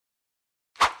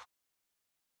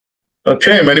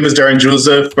Okay, my name is Darren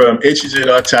Joseph from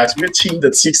HEJ.tax. We're a team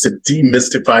that seeks to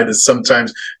demystify the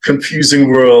sometimes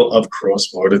confusing world of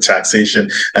cross-border taxation.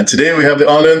 And today we have the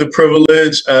honor and the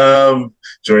privilege of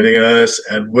joining us,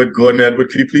 Edward Gordon. Edward,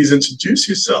 could you please introduce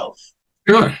yourself?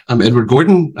 Sure. I'm Edward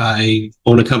Gordon. I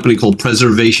own a company called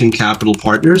Preservation Capital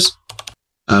Partners.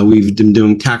 We've been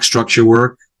doing tax structure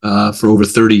work for over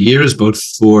 30 years, both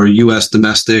for U.S.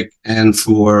 domestic and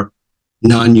for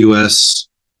non-U.S.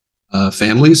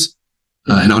 families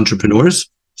and entrepreneurs.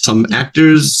 Some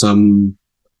actors, some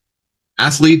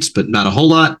athletes, but not a whole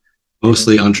lot.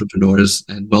 Mostly entrepreneurs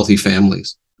and wealthy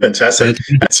families. Fantastic.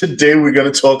 And today we're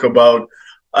going to talk about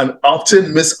an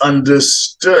often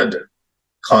misunderstood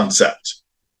concept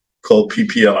called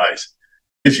PPLIs.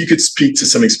 If you could speak to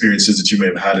some experiences that you may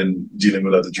have had in dealing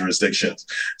with other jurisdictions.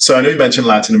 So I know you mentioned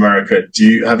Latin America.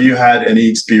 Have you had any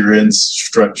experience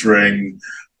structuring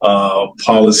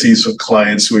policies for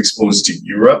clients who are exposed to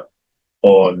Europe,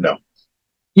 or no?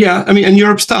 Yeah, I mean, and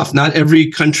Europe's tough. Not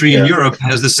every country in Europe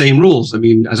has the same rules. I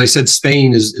mean, as I said,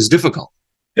 Spain is difficult.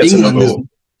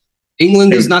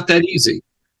 England is not that easy.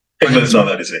 England is not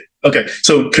that easy. Okay,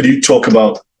 so could you talk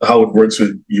about how it works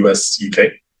with US,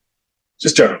 UK?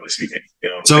 Just generally speaking.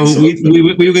 So we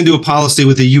were going to do a policy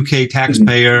with a UK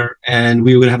taxpayer, and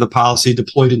we were going to have the policy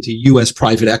deployed into US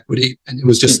private equity. And it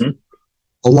was just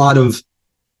a lot of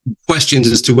questions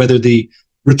as to whether the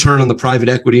return on the private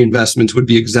equity investments would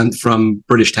be exempt from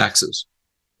British taxes.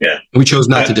 Yeah. And we chose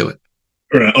not to do it.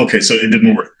 Right. Okay, so it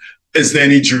didn't work. Is there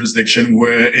any jurisdiction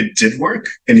where it did work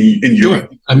in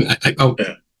Europe? I mean,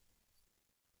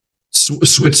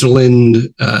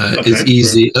 Switzerland is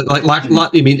easy. I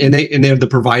mean, and they're the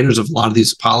providers of a lot of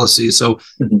these policies. So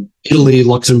Italy,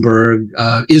 Luxembourg,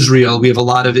 Israel, we have a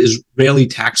lot of Israeli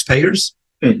taxpayers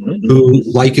who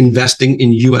like investing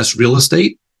in U.S. real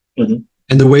estate.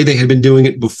 And the way they had been doing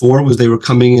it before was they were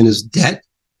coming in as debt.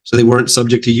 So they weren't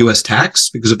subject to U.S. tax,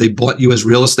 because if they bought U.S.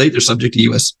 real estate, they're subject to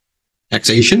U.S.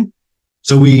 taxation.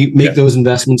 So we make those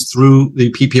investments through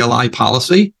the PPLI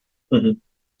policy.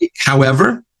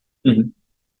 However,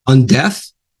 on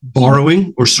death,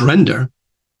 borrowing, or surrender,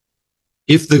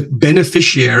 if the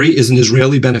beneficiary is an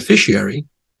Israeli beneficiary,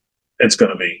 it's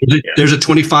going to be there's a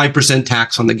 25%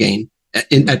 tax on the gain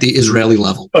at the Israeli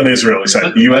level. On the Israeli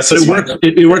side, the U.S.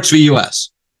 It works for U.S.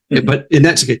 But in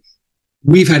that case,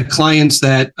 we've had clients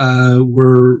that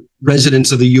were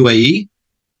residents of the UAE,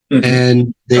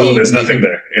 and there's nothing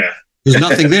there. Yeah, there's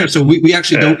nothing there. So we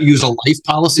actually don't use a life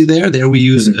policy there. There we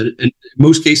use in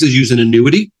most cases use an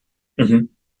annuity.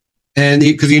 And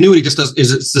because the annuity just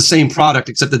it's the same product,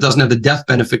 except it doesn't have the death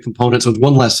benefit component, so it's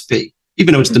one less fee,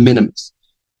 even though it's de minimis.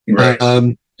 Right.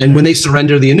 And when they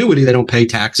surrender the annuity, they don't pay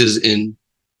taxes in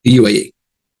the UAE.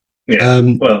 Yeah.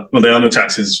 Well, there are no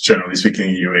taxes, generally speaking,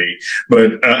 in UAE.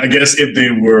 But I guess if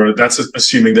they were, that's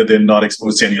assuming that they're not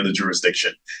exposed to any other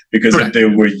jurisdiction. Because if they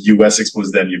were US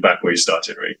exposed, then you're back where you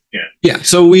started, right? Yeah. Yeah.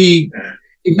 So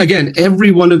again, every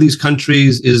one of these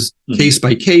countries is case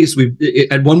by case.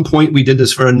 At one point, we did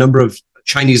this for a number of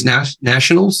Chinese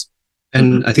nationals.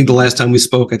 And I think the last time we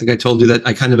spoke, I think I told you that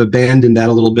I kind of abandoned that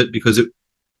a little bit because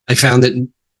I found that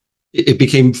it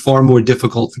became far more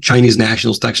difficult for Chinese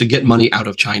nationals to actually get money out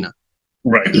of China.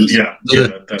 Right. Yeah.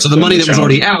 So the money that was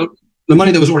already out,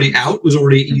 was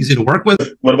already easy to work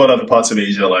with. What about other parts of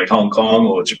Asia, like Hong Kong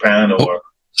or Japan or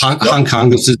Hong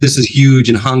Kong? This is huge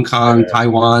in Hong Kong,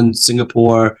 Taiwan,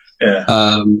 Singapore. As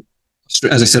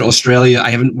I said, Australia. I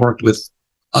haven't worked with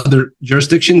other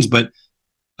jurisdictions, but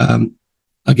I'll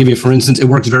give you, for instance, it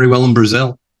works very well in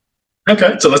Brazil.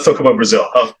 Okay, so let's talk about Brazil.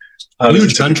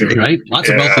 Huge country, right? Lots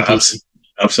of wealthy people.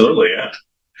 Absolutely, yeah.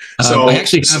 So I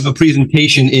actually have a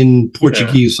presentation in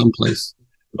Portuguese someplace.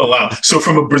 Oh, wow. So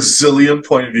from a Brazilian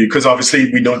point of view, because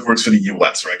obviously we know it works for the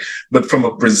US, right? But from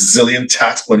a Brazilian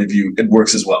tax point of view, it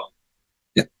works as well.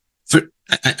 Yeah.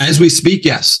 As we speak,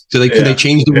 yes. Could they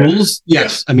change the rules?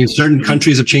 Yes. I mean, certain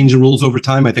countries have changed the rules over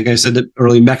time. I think I said that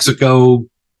early. Mexico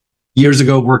years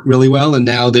ago worked really well. And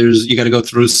now you got to go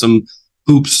through some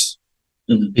hoops.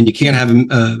 And you can't have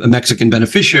a Mexican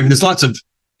beneficiary. I mean, there's lots of,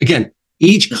 again,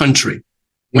 each country,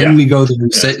 when we go there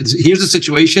and say, here's the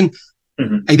situation,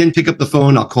 I then pick up the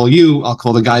phone, I'll call you, I'll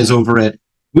call the guys over at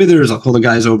Withers, I'll call the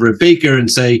guys over at Baker and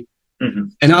say,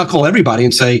 and I'll call everybody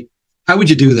and say, how would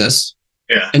you do this?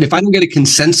 And if I don't get a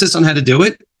consensus on how to do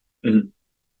it,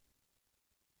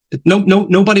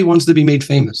 nobody wants to be made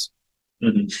famous.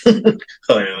 Oh,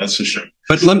 yeah, that's for sure.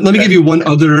 But let me give you one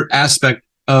other aspect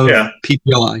of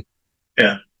PPLI.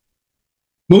 Yeah.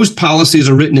 Most policies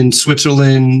are written in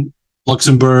Switzerland,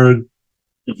 Luxembourg,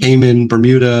 Cayman,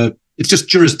 Bermuda. It's just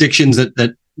jurisdictions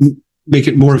that make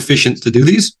it more efficient to do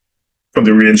these. From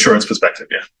the reinsurance perspective,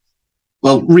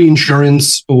 Well,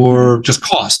 reinsurance or just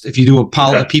cost. If you do a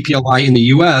PPLI in the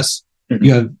U.S.,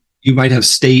 you might have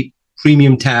state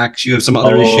premium tax. You have some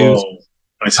other issues.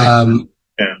 I see.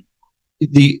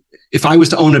 If I was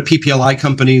to own a PPLI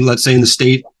company, let's say in the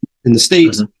States,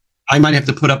 I might have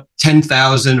to put up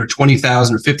 $10,000 or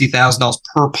 $20,000 or $50,000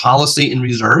 per policy in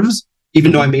reserves,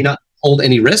 even though I may not hold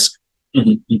any risk. But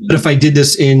if I did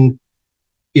this in,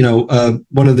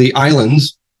 one of the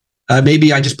islands,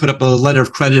 maybe I just put up a letter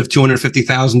of credit of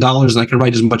 $250,000 and I can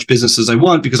write as much business as I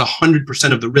want because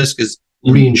 100% of the risk is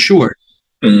reinsured.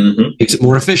 Makes it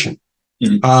more efficient.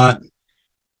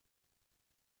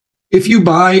 If you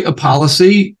buy a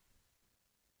policy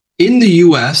in the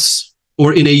U.S.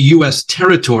 or in a U.S.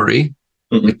 territory,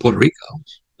 like Puerto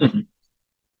Rico,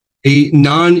 a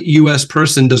non-U.S.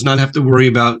 person does not have to worry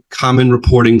about common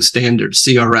reporting standards,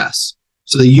 CRS.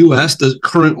 So the U.S.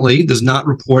 currently does not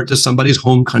report to somebody's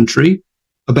home country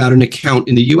about an account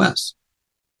in the U.S.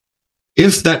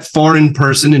 If that foreign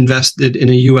person invested in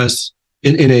a U.S.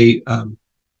 in a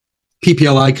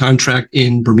PPLI contract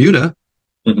in Bermuda,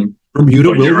 Bermuda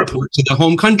will report to the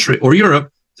home country, or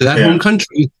Europe, to that home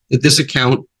country, that this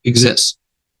account exists.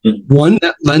 One,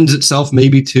 that lends itself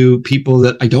maybe to people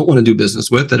that I don't want to do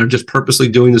business with, that are just purposely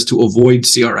doing this to avoid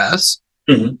CRS.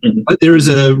 But there is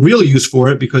a real use for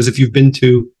it, because if you've been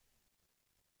to,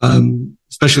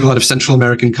 especially a lot of Central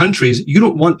American countries, you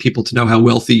don't want people to know how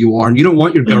wealthy you are, and you don't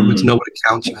want your government to know what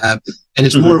accounts you have. And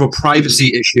it's more of a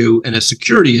privacy issue and a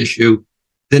security issue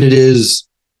than it is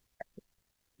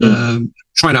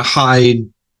trying to hide,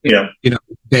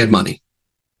 bad money.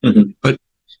 But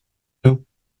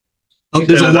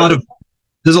there's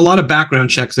a lot of background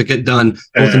checks that get done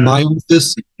both in my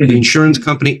office, the insurance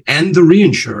company, and the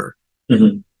reinsurer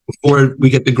before we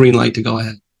get the green light to go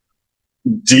ahead.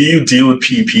 Do you deal with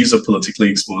PEPs of politically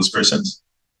exposed persons?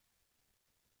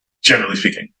 Generally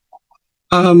speaking,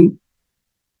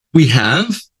 we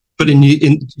have, but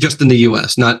just in the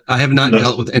U.S. I have not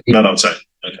dealt with any. Not outside.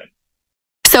 Okay.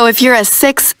 So if you're a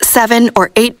 6, 7, or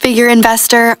 8-figure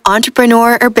investor,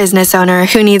 entrepreneur, or business owner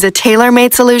who needs a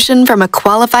tailor-made solution from a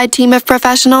qualified team of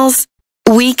professionals,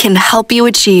 we can help you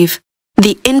achieve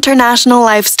the international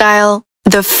lifestyle,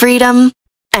 the freedom,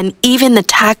 and even the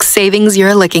tax savings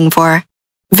you're looking for.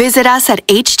 Visit us at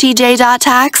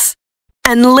htj.tax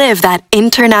and live that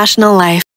international life.